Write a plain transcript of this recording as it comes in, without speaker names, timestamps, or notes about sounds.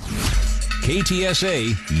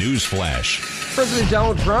KTSA News Flash. President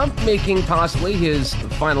Donald Trump making possibly his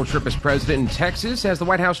final trip as president in Texas as the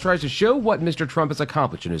White House tries to show what Mr. Trump has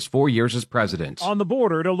accomplished in his 4 years as president. On the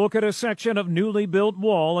border to look at a section of newly built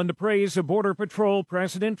wall and to praise a Border Patrol,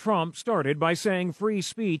 President Trump started by saying free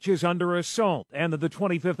speech is under assault and that the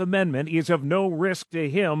 25th Amendment is of no risk to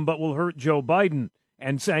him but will hurt Joe Biden,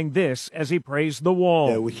 and saying this as he praised the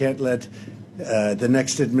wall. We can't let the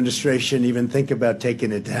next administration even think about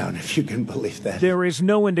taking it down, if you can believe that. There is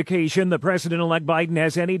no indication that President-elect Biden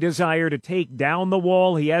has any desire to take down the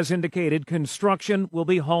wall. He has indicated construction will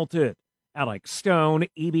be halted. Alex Stone,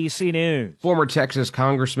 ABC News. Former Texas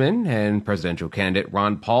Congressman and presidential candidate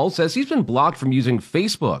Ron Paul says he's been blocked from using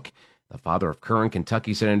Facebook. The father of current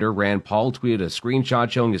Kentucky Senator Rand Paul tweeted a screenshot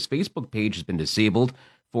showing his Facebook page has been disabled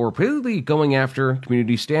for repeatedly going after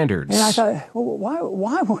community standards. And I thought, well,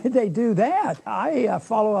 why would they do that? I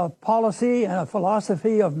follow a policy and a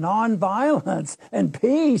philosophy of nonviolence and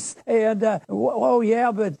peace. And,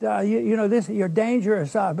 you're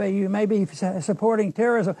dangerous. You may be supporting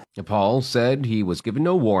terrorism. Paul said he was given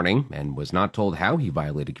no warning and was not told how he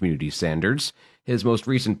violated community standards. His most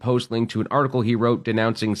recent post linked to an article he wrote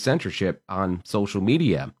denouncing censorship on social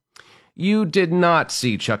media. You did not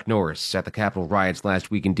see Chuck Norris at the Capitol riots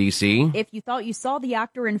last week in D.C. If you thought you saw the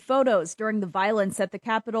actor in photos during the violence at the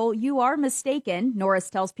Capitol, you are mistaken. Norris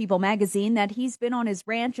tells People magazine that he's been on his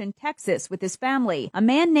ranch in Texas with his family. A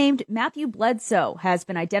man named Matthew Bledsoe has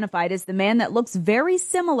been identified as the man that looks very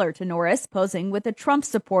similar to Norris, posing with a Trump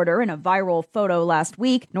supporter in a viral photo last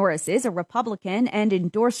week. Norris is a Republican and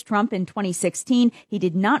endorsed Trump in 2016. He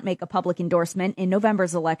did not make a public endorsement in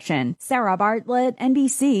November's election. Sarah Bartlett,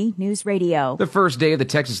 NBC News Radio. The first day of the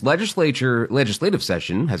Texas legislative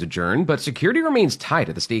session has adjourned, but security remains tight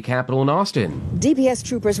at the state capitol in Austin. DPS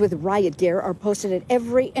troopers with riot gear are posted at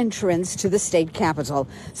every entrance to the state capitol.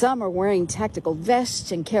 Some are wearing tactical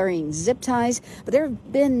vests and carrying zip ties, but there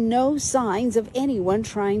have been no signs of anyone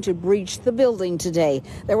trying to breach the building today.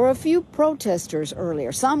 There were a few protesters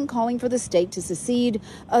earlier, some calling for the state to secede,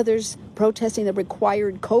 others protesting the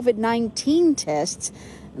required COVID-19 tests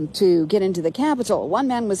to get into the Capitol. One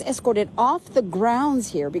man was escorted off the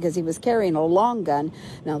grounds here because he was carrying a long gun.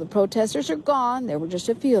 Now the protesters are gone. There were just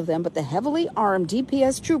a few of them, but the heavily armed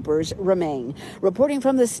DPS troopers remain. Reporting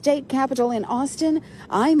from the state capitol in Austin,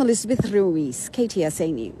 I'm Elizabeth Ruiz,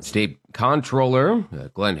 KTSA News. State Comptroller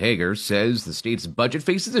Glenn Hager says the state's budget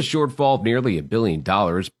faces a shortfall of nearly $1 billion,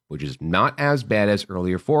 which is not as bad as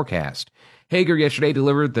earlier forecast. Hager yesterday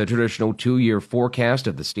delivered the traditional 2-year forecast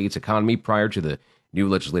of the state's economy prior to the new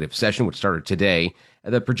legislative session, which started today.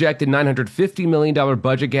 The projected $950 million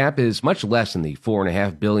budget gap is much less than the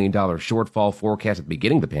 $4.5 billion shortfall forecast at the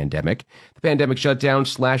beginning of the pandemic. The pandemic shutdown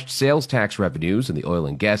slashed sales tax revenues, and the oil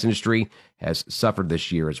and gas industry has suffered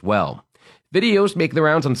this year as well. Videos making the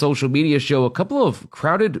rounds on social media show a couple of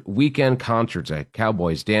crowded weekend concerts at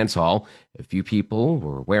Cowboys Dance Hall. A few people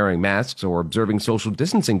were wearing masks or observing social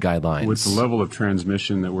distancing guidelines. With the level of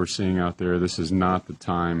transmission that we're seeing out there, this is not the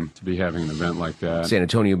time to be having an event like that. San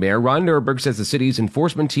Antonio Mayor Ron Neuberg says the city's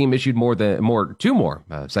enforcement team issued two more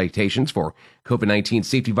citations for COVID-19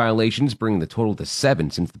 safety violations, bringing the total to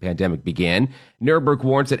 7 since the pandemic began. Neuberg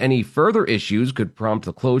warns that any further issues could prompt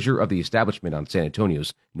the closure of the establishment on San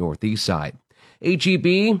Antonio's northeast side.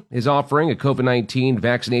 H-E-B is offering a COVID-19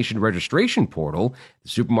 vaccination registration portal. The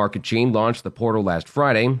supermarket chain launched the portal last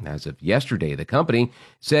Friday. As of yesterday, the company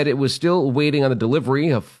said it was still waiting on the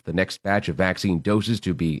delivery of the next batch of vaccine doses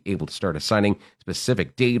to be able to start assigning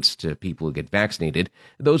specific dates to people who get vaccinated.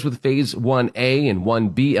 Those with Phase 1A and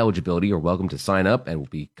 1B eligibility are welcome to sign up and will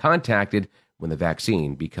be contacted when the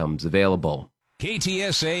vaccine becomes available.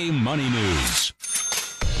 KTSA Money News.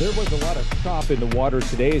 There was a lot of chop in the water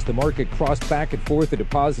today as the market crossed back and forth into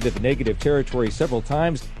positive and negative territory several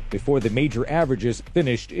times before the major averages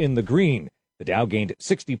finished in the green. The Dow gained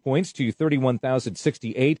 60 points to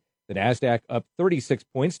 31,068. The Nasdaq up 36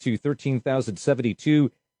 points to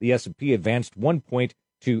 13,072. The S&P advanced 1 point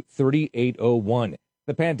to 3801.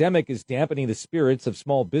 The pandemic is dampening the spirits of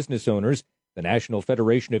small business owners. The National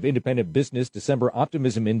Federation of Independent Business December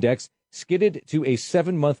Optimism Index skidded to a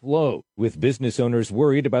 7-month low, with business owners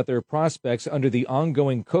worried about their prospects under the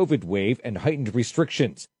ongoing COVID wave and heightened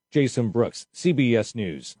restrictions. Jason Brooks, CBS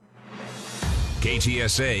News.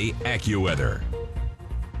 KTSA AccuWeather.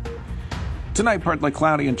 Tonight, partly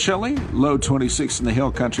cloudy and chilly, low 26 in the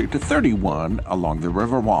hill country to 31 along the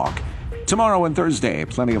Riverwalk. Tomorrow and Thursday,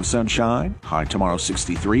 plenty of sunshine, high tomorrow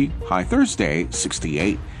 63, high Thursday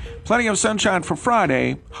 68. Plenty of sunshine for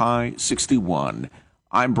Friday, high 61.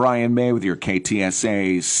 I'm Brian May with your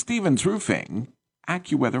KTSA Stevens Roofing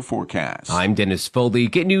AccuWeather forecast. I'm Dennis Foley.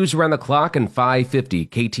 Get news around the clock on 550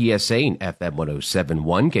 KTSA and FM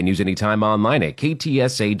 1071. Get news anytime online at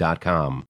ktsa.com.